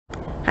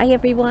Hi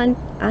everyone,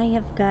 I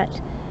have got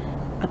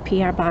a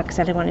PR box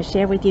that I want to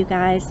share with you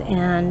guys,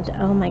 and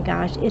oh my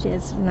gosh, it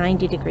is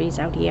 90 degrees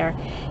out here.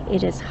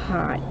 It is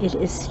hot, it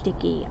is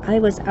sticky. I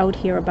was out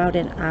here about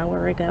an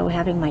hour ago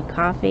having my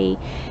coffee,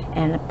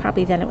 and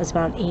probably then it was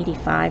about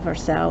 85 or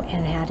so,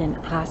 and had an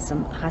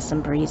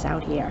awesome breeze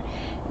out here.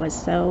 It was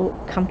so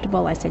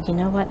comfortable. I said, you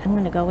know what, I'm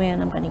going to go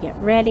in, I'm going to get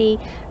ready,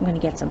 I'm going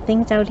to get some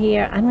things out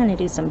here, I'm going to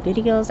do some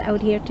videos out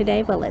here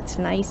today while it's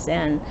nice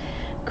and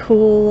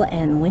cool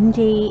and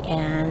windy.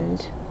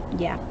 And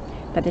yeah,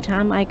 by the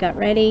time I got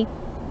ready,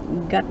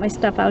 got my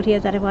stuff out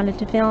here that I wanted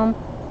to film,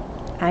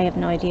 I have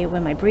no idea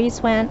where my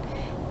breeze went.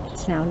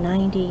 It's now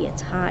 90,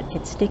 it's hot,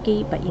 it's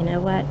sticky, but you know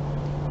what?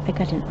 I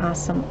got an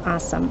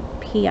awesome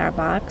PR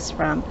box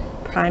from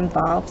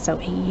Primevolve, so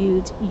a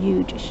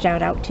huge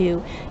shout out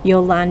to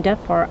Yolanda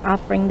for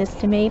offering this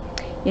to me.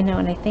 You know,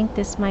 and I think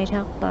this might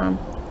help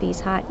these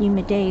hot,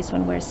 humid days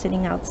when we're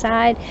sitting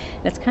outside.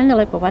 It's kind of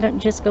like, well, why don't you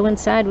just go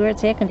inside where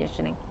it's air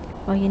conditioning?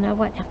 Well, you know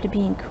what, after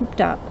being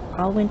cooped up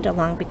all winter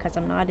long, because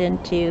I'm not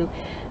into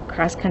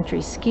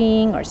cross-country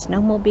skiing or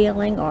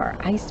snowmobiling or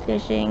ice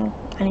fishing,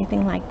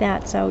 anything like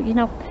that, so you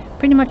know,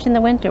 pretty much in the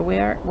winter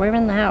we're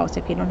in the house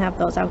if you don't have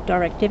those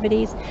outdoor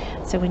activities.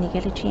 So when you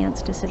get a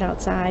chance to sit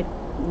outside,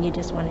 you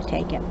just want to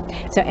take it.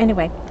 So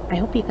anyway, I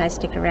hope you guys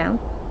stick around,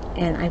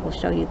 and I will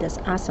show you this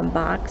awesome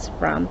box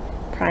from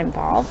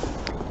Primevolve.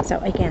 So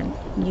again,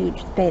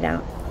 huge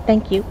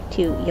thank you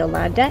to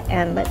Yolanda,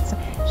 and let's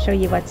show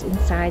you what's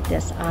inside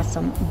this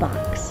awesome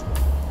box.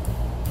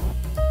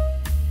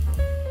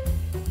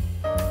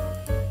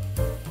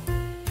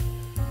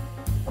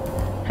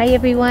 Hi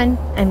everyone,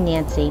 I'm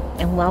Nancy,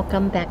 and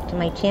welcome back to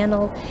my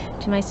channel.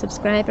 To my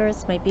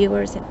subscribers, my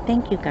viewers,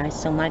 thank you guys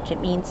so much.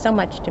 It means so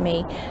much to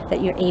me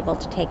that you're able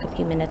to take a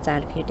few minutes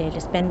out of your day to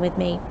spend with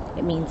me.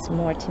 It means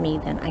more to me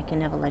than I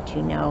can ever let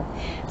you know.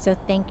 So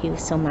thank you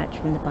so much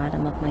from the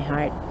bottom of my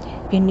heart.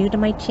 If you're new to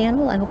my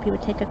channel, I hope you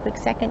would take a quick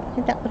second,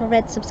 hit that little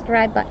red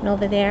subscribe button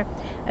over there.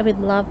 I would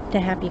love to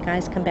have you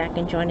guys come back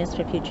and join us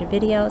for future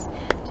videos.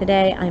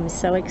 Today I'm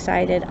so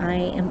excited. I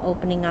am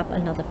opening up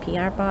another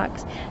PR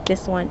box.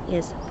 This one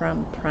is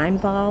from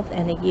Primevolve,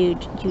 and a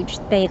huge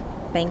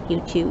thank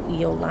you to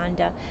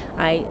Yolanda.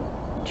 I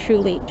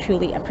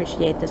truly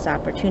appreciate this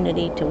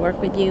opportunity to work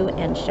with you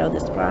and show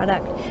this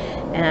product,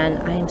 and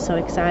I am so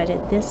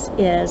excited. This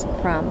is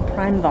from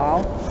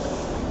Primevolve,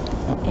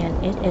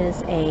 and it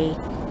is a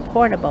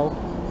portable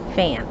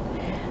fan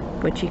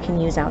which you can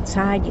use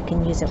outside. You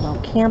can use it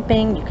while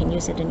camping, you can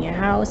use it in your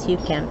house, you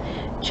can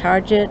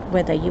charge it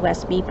with a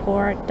USB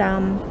port,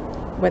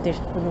 whether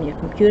from your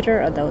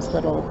computer or those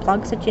little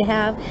plugs that you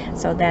have,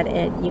 so that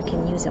you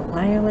can use it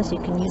wireless. You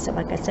can use it,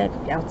 like I said,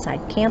 outside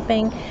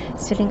camping,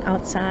 sitting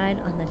outside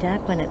on the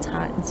deck when it's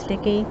hot and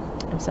sticky.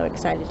 I'm so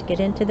excited to get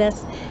into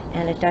this,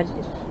 and it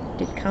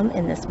did come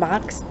in this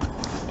box.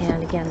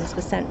 And again, this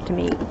was sent to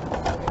me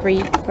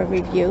free for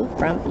review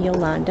from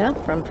Yolanda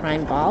from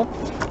Primevolve.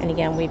 And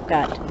again, we've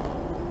got,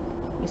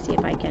 let me see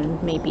if I can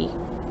maybe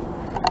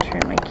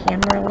turn my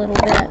camera a little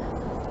bit.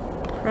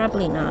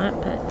 Probably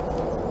not, but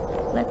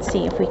let's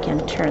see if we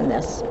can turn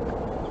this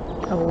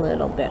a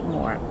little bit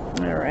more.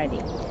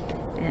 Alrighty,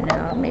 and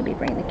I'll maybe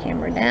bring the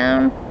camera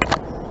down.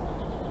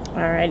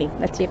 Alrighty,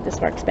 let's see if this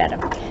works better.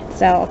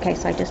 So, okay,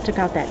 so I just took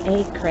out that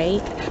egg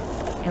crate,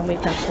 and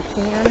we've got the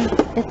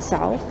fan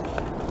itself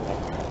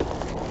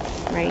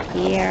right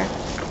here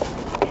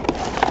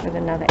with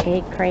another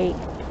egg crate.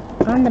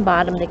 On the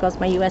bottom there goes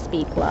my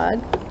USB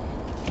plug,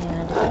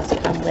 and it does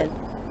come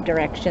with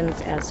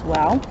directions as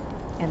well.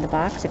 And the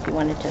box, if you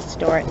wanted to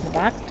store it in the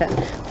box to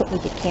put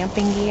with your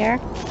camping gear.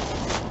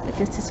 But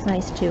this is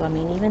nice too. I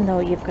mean, even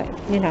though you've got,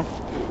 you know,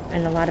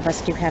 and a lot of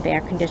us do have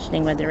air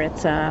conditioning, whether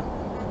it's the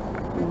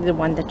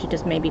one that you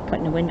just maybe put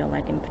in a window,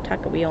 like in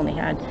Pawtucket we only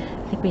had,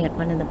 I think we had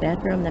one in the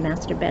bedroom, the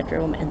master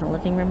bedroom, and the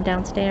living room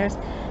downstairs.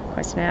 Of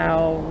course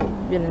now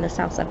in this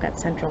house I've got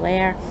central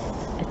air.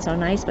 It's so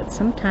nice, but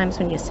sometimes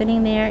when you're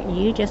sitting there,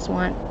 you just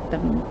want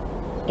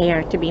the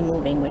air to be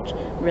moving, which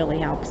really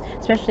helps,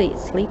 especially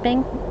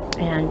sleeping.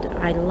 And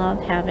I love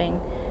having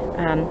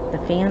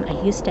the fan.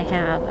 I used to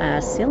have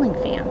a ceiling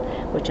fan,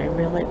 which I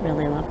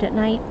really loved at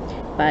night,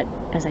 but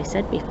as I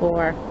said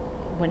before,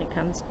 when it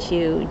comes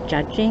to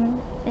judging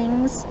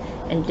things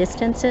and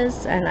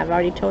distances, and I've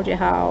already told you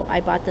how I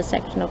bought the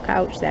sectional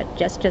couch that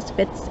just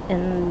fits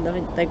in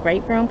the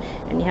great room,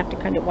 and you have to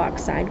kind of walk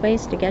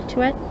sideways to get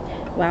to it.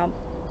 Well,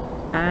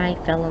 I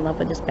fell in love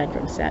with this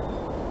bedroom set.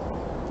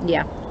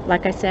 Yeah,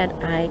 like I said,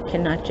 I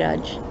cannot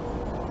judge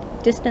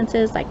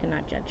distances, I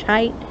cannot judge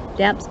height,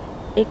 depths.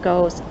 It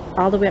goes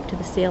all the way up to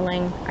the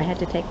ceiling. I had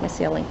to take my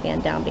ceiling fan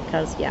down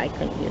because, yeah, I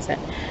couldn't use it.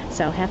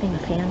 So having a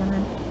fan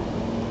on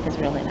is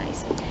really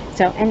nice.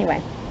 So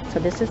anyway, so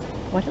this is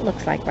what it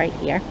looks like right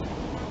here.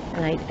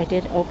 And I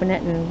did open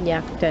it, and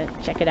yeah, to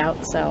check it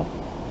out. So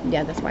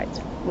yeah, that's why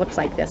it looks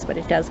like this, but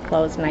it does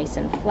close nice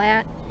and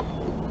flat,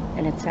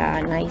 and it's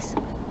a nice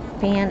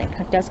fan.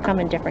 It does come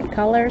in different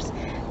colors.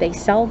 They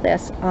sell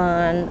this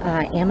on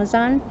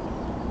Amazon,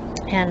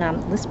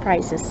 And list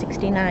price is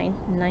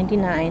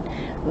 $69.99.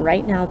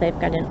 Right now they've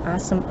got an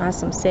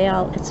awesome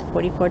sale. It's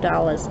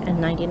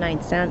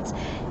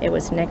 $44.99. It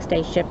was next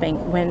day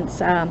shipping. When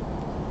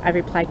I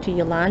replied to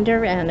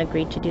Yolanda and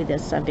agreed to do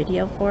this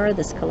video for her,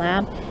 this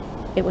collab,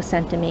 it was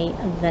sent to me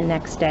the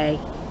next day.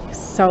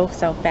 So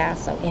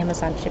fast. So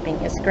Amazon shipping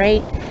is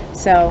great.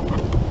 So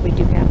we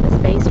do have this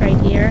base right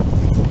here.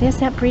 There's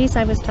that breeze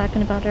I was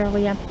talking about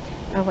earlier.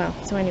 Oh well.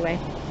 So anyway,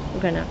 we're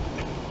gonna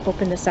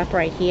open this up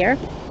right here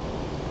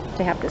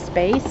to have the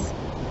space.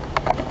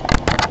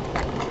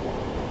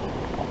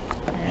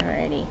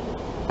 Alrighty,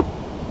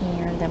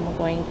 and then we're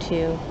going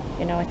to,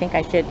 I think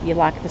you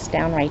lock this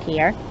down right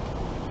here,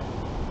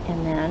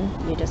 and then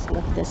you just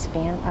lift this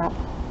fan up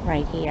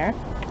right here.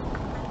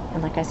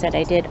 And like I said,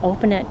 I did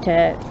open it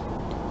to,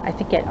 I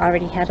think it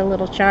already had a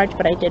little charge,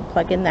 but I did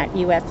plug in that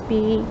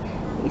USB.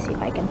 Let me see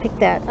if I can pick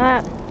that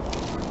up.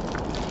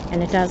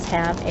 And it does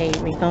have a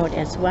remote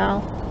as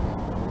well.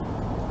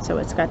 So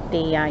it's got the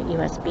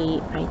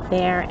USB right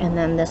there, and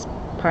then this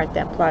part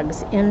that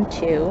plugs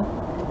into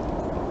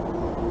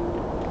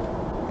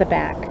the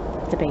back,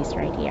 the base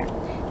right here.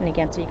 And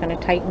again, so you're going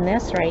to tighten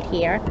this right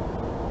here,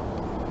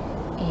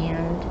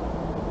 and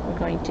we're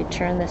going to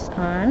turn this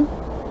on.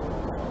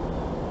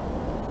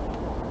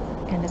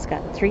 And it's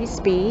got 3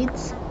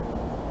 speeds.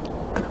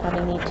 I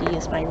probably need to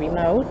use my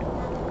remote.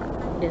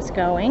 It is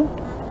going.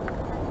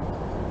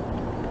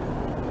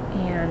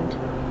 And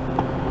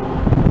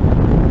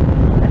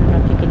I don't know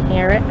if you can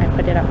hear it. I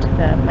put it up to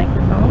the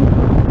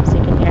microphone so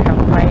you can hear how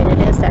quiet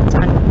it is. That's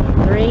on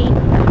 3,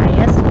 the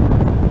highest.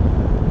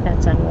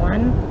 That's on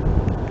 1,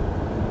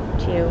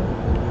 2,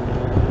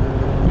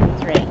 and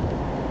 3.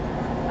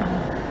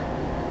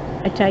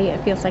 I tell you,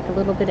 it feels like a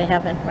little bit of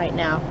heaven right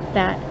now.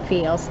 That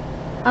feels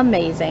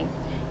amazing.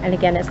 And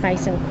again, it's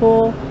nice and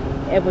cool.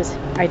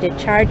 I did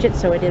charge it,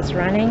 so it is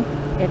running.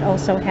 It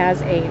also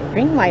has a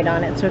ring light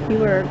on it, so if you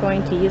were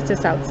going to use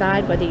this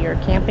outside, whether you're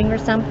camping or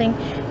something,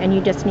 and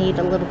you just need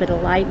a little bit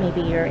of light,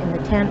 maybe you're in the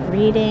tent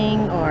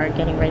reading or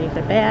getting ready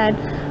for bed,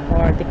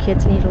 or the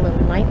kids need a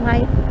little night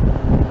light.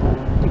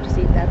 Did you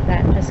see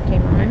that just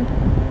came on?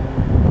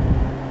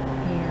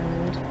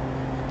 And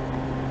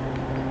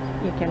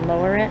you can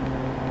lower it.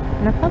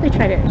 And I'll probably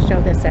try to show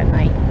this at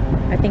night.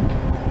 I think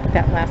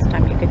that last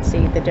time you could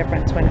see the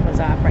difference when it was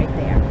off right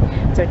there.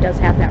 So it does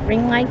have that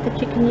ring light that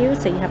you can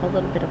use, so you have a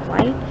little bit of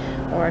light,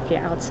 or if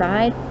you're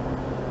outside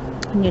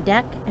on your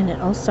deck. And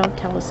it also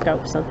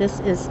telescopes. So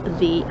this is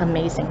the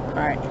amazing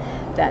part,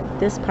 that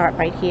this part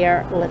right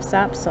here lifts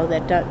up, so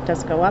that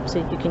does go up, so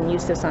you can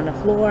use this on the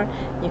floor.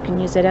 You can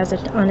use it as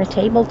on a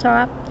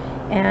tabletop.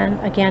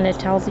 And again, it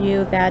tells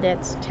you that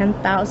it's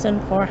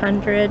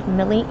 10,400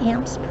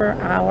 milliamps per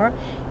hour.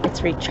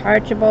 It's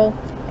rechargeable.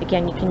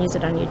 Again, you can use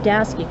it on your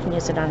desk, you can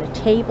use it on a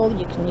table,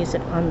 you can use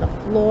it on the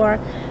floor.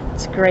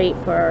 It's great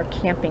for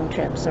camping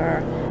trips,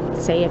 or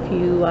say if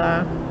you,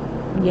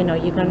 you're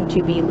going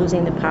to be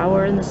losing the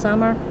power in the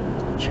summer,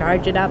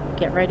 charge it up,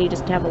 get ready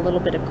just to have a little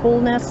bit of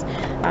coolness.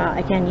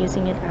 Again,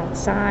 using it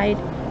outside.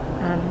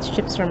 It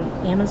ships from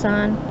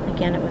Amazon.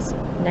 Again, it was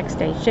next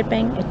day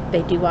shipping.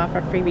 They do offer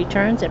free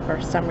returns if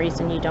for some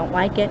reason you don't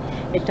like it.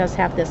 It does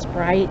have this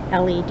bright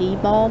LED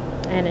bulb,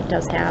 and it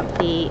does have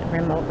the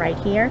remote right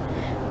here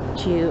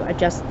to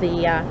adjust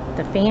the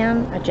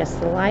fan, adjust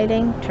the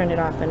lighting, turn it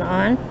off and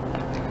on.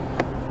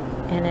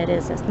 And it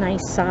is this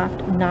nice,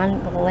 soft,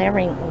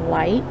 non-glaring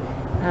light.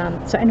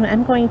 So anyway,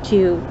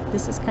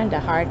 this is kind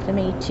of hard for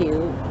me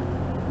to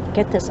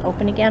get this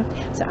open again.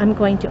 So I'm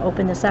going to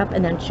open this up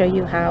and then show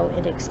you how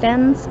it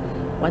extends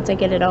once I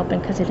get it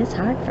open, because it is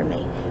hard for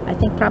me. I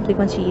think probably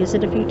once you use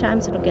it a few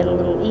times, it'll get a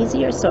little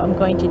easier. So I'm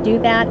going to do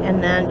that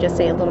and then just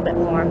say a little bit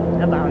more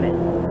about it.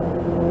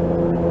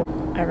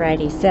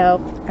 Alrighty, so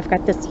I've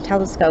got this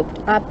telescoped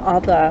up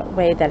all the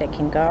way that it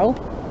can go.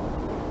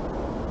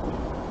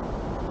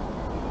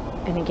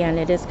 And again,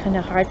 it is kind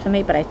of hard for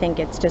me, but I think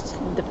it's just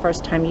the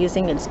first time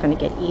using it. It's going to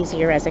get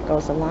easier as it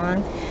goes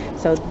along.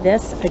 So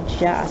this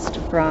adjusts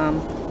from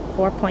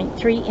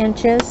 4.3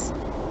 inches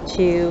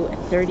to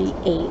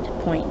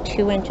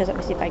 38.2 inches. Let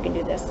me see if I can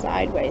do this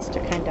sideways to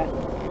kind of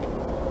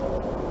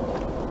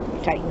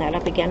tighten that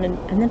up again,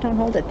 and then don't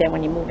hold it there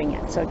when you're moving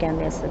it. So again,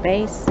 there's the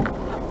base.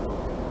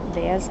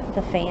 There's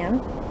the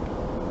fan,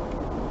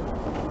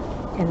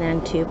 and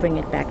then to bring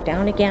it back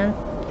down again,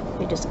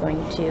 you're just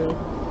going to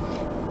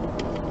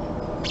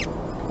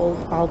fold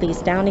all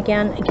these down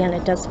again. Again,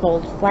 it does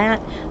fold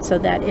flat, so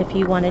that if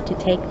you wanted to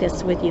take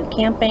this with you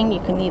camping, you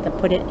can either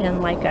put it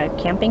in like a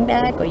camping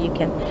bag, or you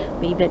can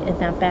leave it in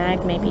that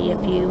bag. Maybe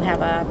if you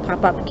have a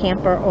pop-up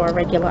camper or a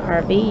regular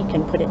RV, you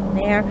can put it in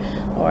there,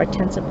 or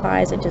tent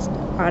supplies. It just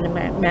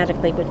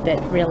automatically would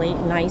fit really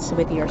nice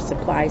with your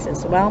supplies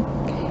as well.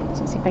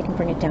 So see if I can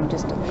bring it down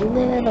just a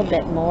little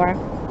bit more.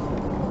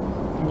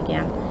 And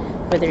again,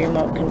 with the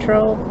remote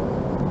control,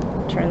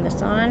 turn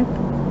this on.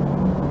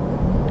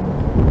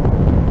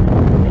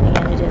 And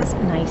again, it is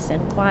nice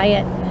and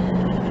quiet,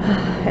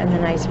 and the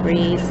nice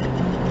breeze.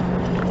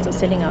 So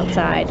sitting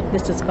outside,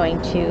 this is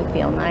going to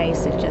feel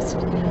nice. It's just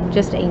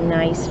a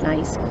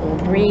nice cool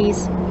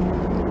breeze.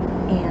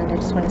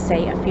 just want to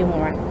say a few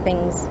more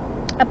things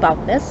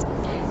about this.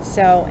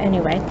 So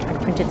anyway, I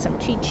printed some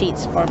cheat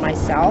sheets for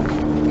myself.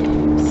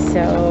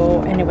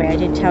 So anyway, I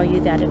did tell you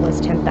that it was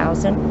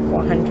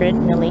 10,400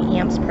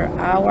 milliamps per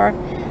hour.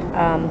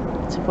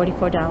 It's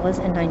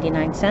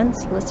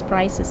 $44.99. List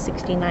price is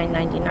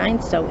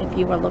 $69.99. So if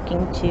you are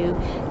looking to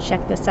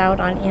check this out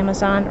on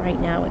Amazon right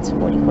now, it's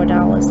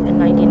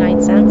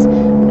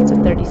 $44.99. It's a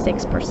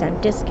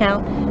 36%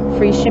 discount.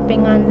 Free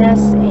shipping on this,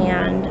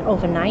 and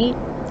overnight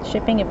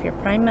shipping if you're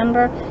Prime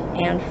member,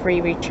 and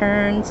free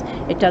returns.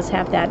 It does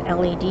have that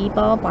LED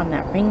bulb on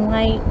that ring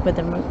light with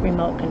a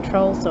remote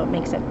control, so it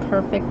makes it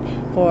perfect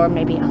for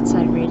maybe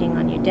outside reading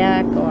on your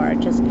deck, or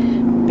just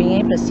being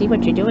able to see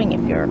what you're doing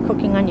if you're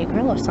cooking on your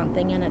grill or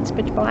something and it's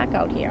pitch black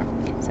out here.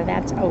 So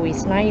that's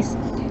always nice.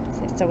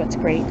 So it's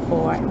great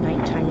for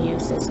nighttime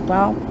use as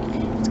well.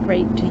 It's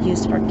great to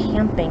use for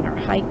camping or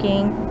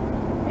hiking,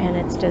 and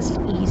it's just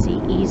easy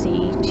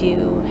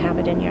to have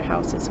it in your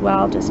house as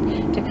well, just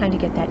to kind of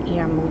get that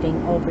air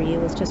moving over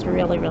you. It's just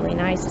really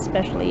nice,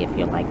 especially if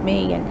you're like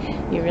me and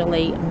you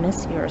really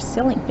miss your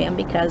ceiling fan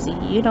because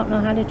you don't know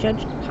how to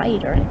judge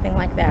height or anything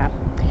like that.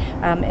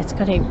 It's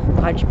got a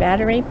large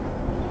battery.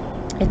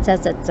 It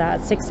says it's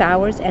 6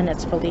 hours and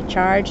it's fully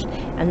charged,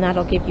 and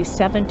that'll give you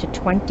 7 to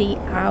 20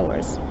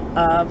 hours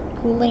of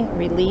cooling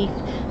relief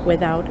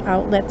without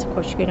outlets. Of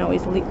course, you can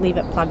always leave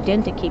it plugged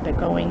in to keep it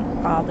going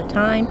all the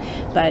time,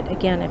 but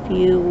again, if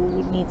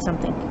you need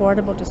something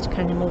portable just to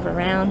kind of move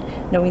around,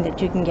 knowing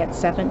that you can get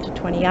 7 to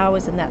 20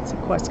 hours, and that's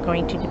of course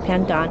going to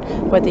depend on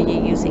whether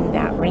you're using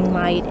that ring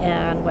light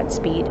and what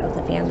speed of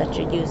the fan that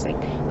you're using.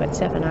 But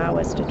 7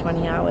 hours to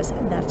 20 hours,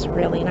 that's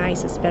really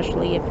nice,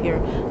 especially if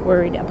you're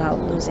worried about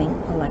losing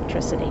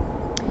electricity.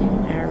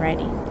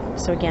 Alrighty.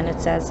 So again, it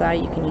says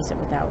you can use it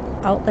without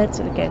outlets.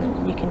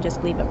 Again, you can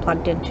just leave it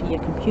plugged into your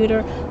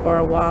computer or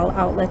a wall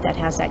outlet that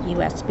has that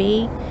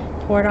USB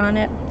port on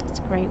it.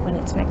 It's great when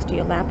it's next to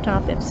your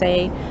laptop. If,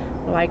 say,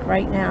 like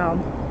right now,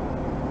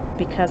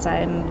 because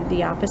I'm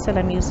the opposite,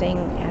 I'm using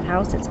at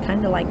house, it's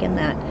kind of like in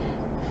that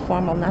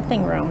formal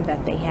nothing room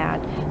that they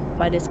had,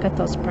 but it's got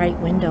those bright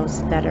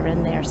windows that are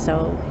in there,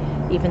 so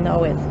even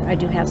though I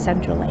do have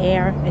central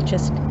air, it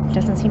just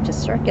doesn't seem to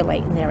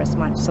circulate in there as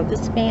much. So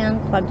this fan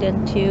plugged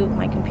into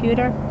my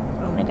computer,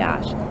 oh my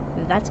gosh,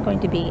 that's going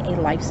to be a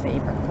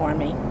lifesaver for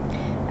me.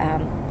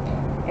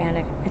 And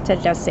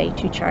it does say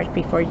to charge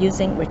before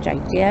using, which I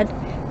did.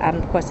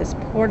 Of course, it's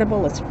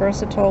portable, it's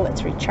versatile,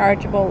 it's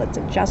rechargeable, it's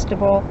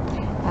adjustable.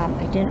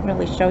 I didn't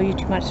really show you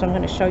too much, so I'm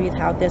going to show you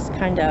how this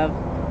kind of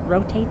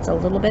rotates a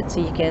little bit,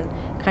 so you can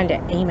kind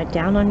of aim it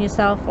down on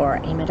yourself or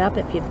aim it up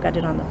if you've got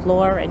it on the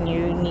floor and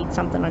you need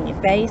something on your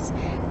face.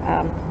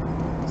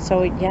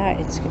 So yeah,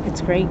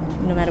 it's great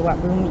no matter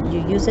what room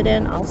you use it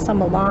in, all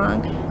summer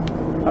long,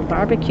 for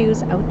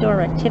barbecues,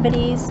 outdoor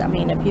activities. I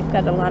mean, if you've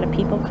got a lot of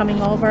people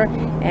coming over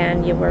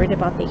and you're worried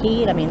about the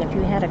heat, I mean, if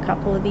you had a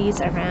couple of these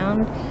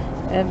around,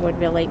 it would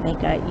really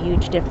make a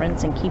huge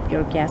difference and keep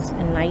your guests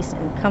nice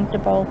and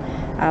comfortable.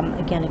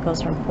 Again, it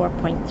goes from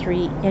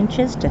 4.3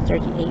 inches to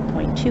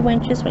 38.2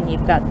 inches when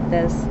you've got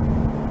this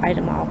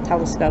item all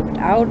telescoped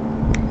out.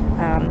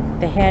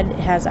 The head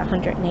has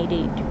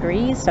 180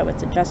 degrees, so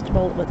it's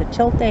adjustable with a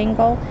tilt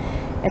angle.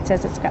 It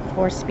says it's got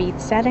 4 speed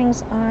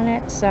settings on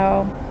it,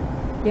 so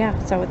yeah,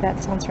 so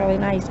that sounds really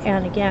nice.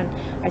 And again,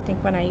 I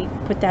think when I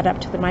put that up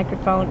to the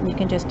microphone, you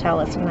can just tell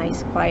it's a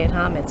nice quiet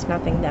hum. It's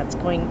nothing that's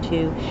going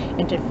to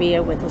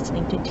interfere with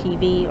listening to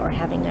TV or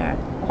having a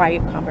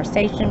quiet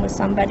conversation with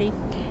somebody.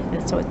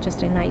 And so it's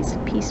just a nice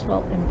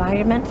peaceful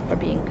environment for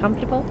being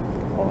comfortable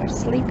or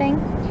sleeping.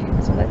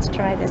 So let's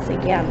try this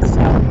again.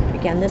 So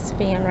again, this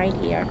fan right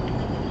here,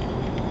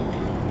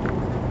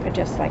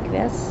 just like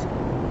this,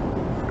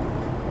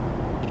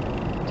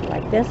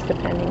 like this,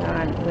 depending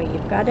on where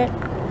you've got it,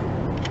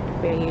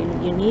 where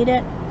you need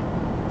it.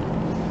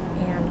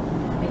 And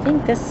I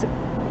think this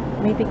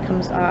maybe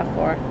comes off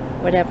or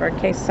whatever in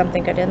case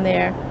something got in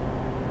there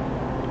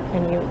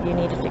and you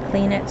needed to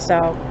clean it. So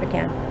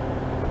again,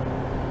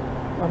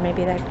 or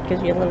maybe that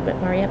gives you a little bit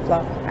more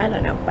airflow, I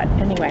don't know. But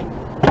anyway,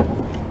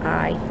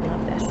 I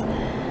love this.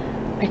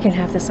 I can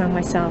have this on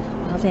myself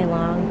all day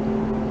long.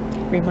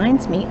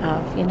 Reminds me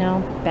of, you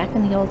know, back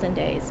in the olden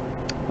days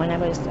when I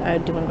was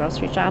doing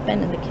grocery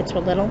shopping and the kids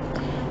were little,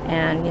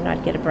 and you know,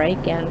 I'd get a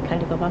break and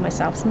kind of go by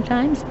myself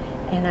sometimes,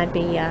 and I'd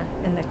be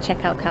in the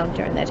checkout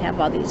counter and they'd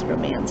have all these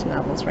romance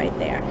novels right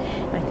there.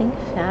 And I think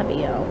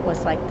Fabio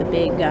was like the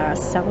big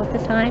seller at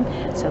the time,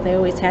 so they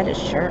always had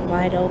his shirt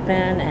wide open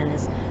and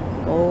his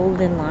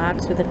golden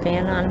locks with a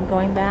fan on him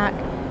going back.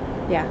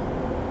 Yeah,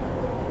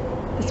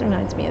 this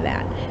reminds me of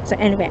that. So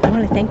anyway, I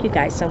want to thank you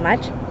guys so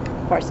much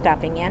for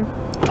stopping in,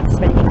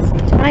 spending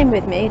some time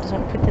with me. I just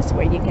want to put this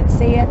where you can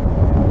see it.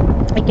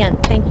 Again,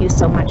 thank you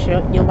so much,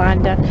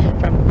 Yolanda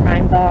from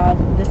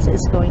Primevolve. This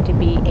is going to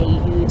be a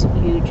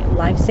huge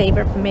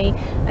lifesaver for me.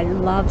 I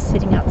love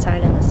sitting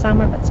outside in the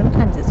summer, but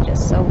sometimes it's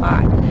just so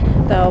hot.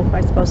 Though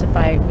I suppose if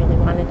I really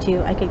wanted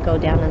to, I could go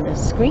down in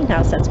this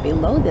greenhouse that's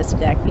below this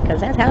deck,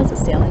 because that has a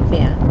ceiling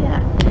fan,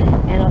 yeah,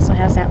 and also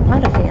has that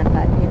water fan.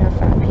 But you know,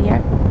 from up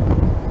here,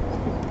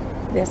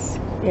 This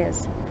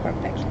is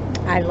perfect.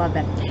 I love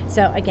it.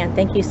 So again,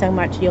 thank you so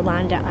much,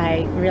 Yolanda.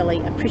 I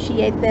really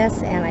appreciate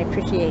this, and I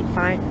appreciate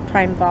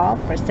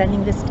Primevolve for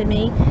sending this to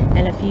me.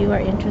 And if you are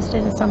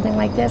interested in something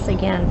like this,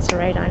 again, it's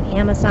right on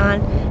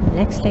Amazon,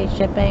 next day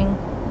shipping.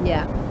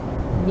 Yeah,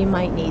 you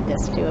might need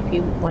this too if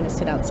you want to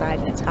sit outside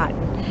and it's hot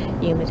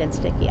and humid and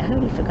sticky. I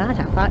already forgot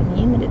how hot and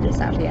humid it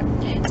is out here.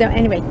 So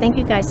anyway, thank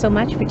you guys so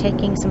much for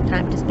taking some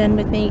time to spend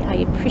with me. I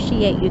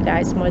appreciate you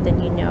guys more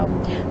than you know.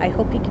 I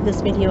hope you give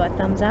this video a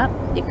thumbs up.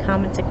 Your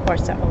comments, of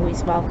course, are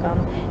always welcome.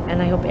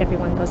 And I hope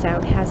everyone goes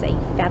out, has a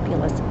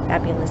fabulous,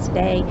 fabulous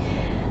day.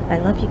 I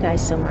love you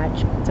guys so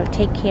much. So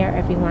take care,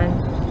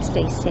 everyone.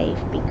 Stay safe,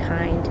 be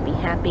kind, be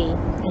happy,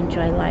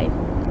 enjoy life,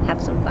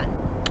 have some fun.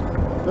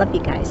 Love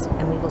you guys,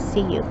 and we will see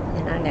you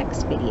in our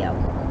next video.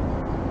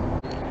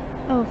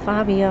 Oh,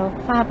 Fabio,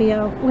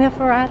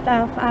 wherefore art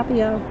thou,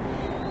 Fabio?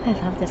 I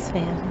love this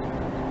fan.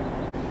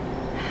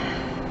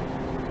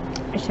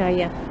 I tell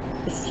you,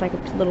 this is like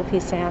a little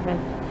piece of heaven.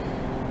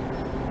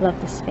 Love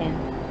this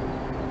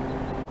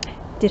fan.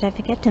 Did I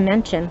forget to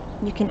mention,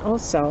 you can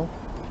also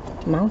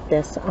mount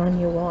this on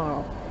your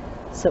wall.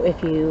 So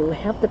if you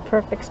have the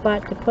perfect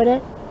spot to put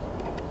it,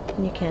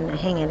 you can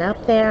hang it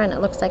up there, and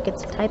it looks like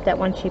it's the type that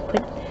once you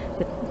put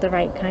the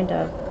right kind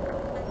of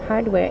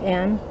hardware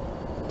in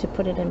to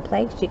put it in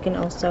place, you can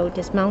also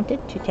dismount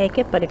it to take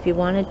it. But if you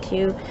wanted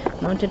to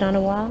mount it on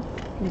a wall,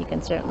 you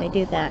can certainly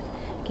do that.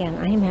 Again,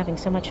 I am having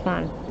so much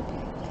fun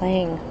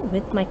playing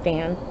with my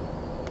fan,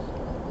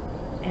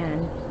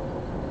 and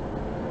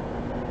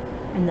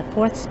the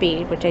 4th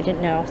speed, which I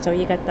didn't know. So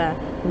you got the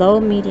low,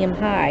 medium,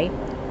 high,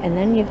 and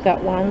then you've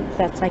got one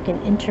that's like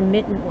an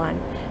intermittent one.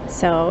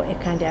 So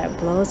it kind of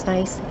blows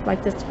nice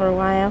like this for a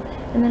while,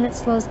 and then it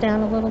slows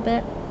down a little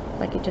bit,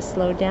 like it just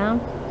slowed down.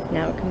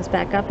 Now it comes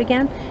back up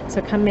again.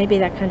 So maybe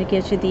that kind of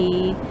gives you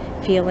the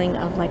feeling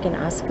of like an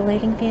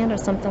oscillating fan or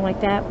something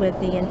like that, with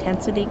the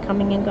intensity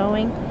coming and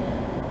going.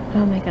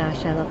 Oh my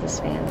gosh, I love this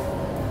fan.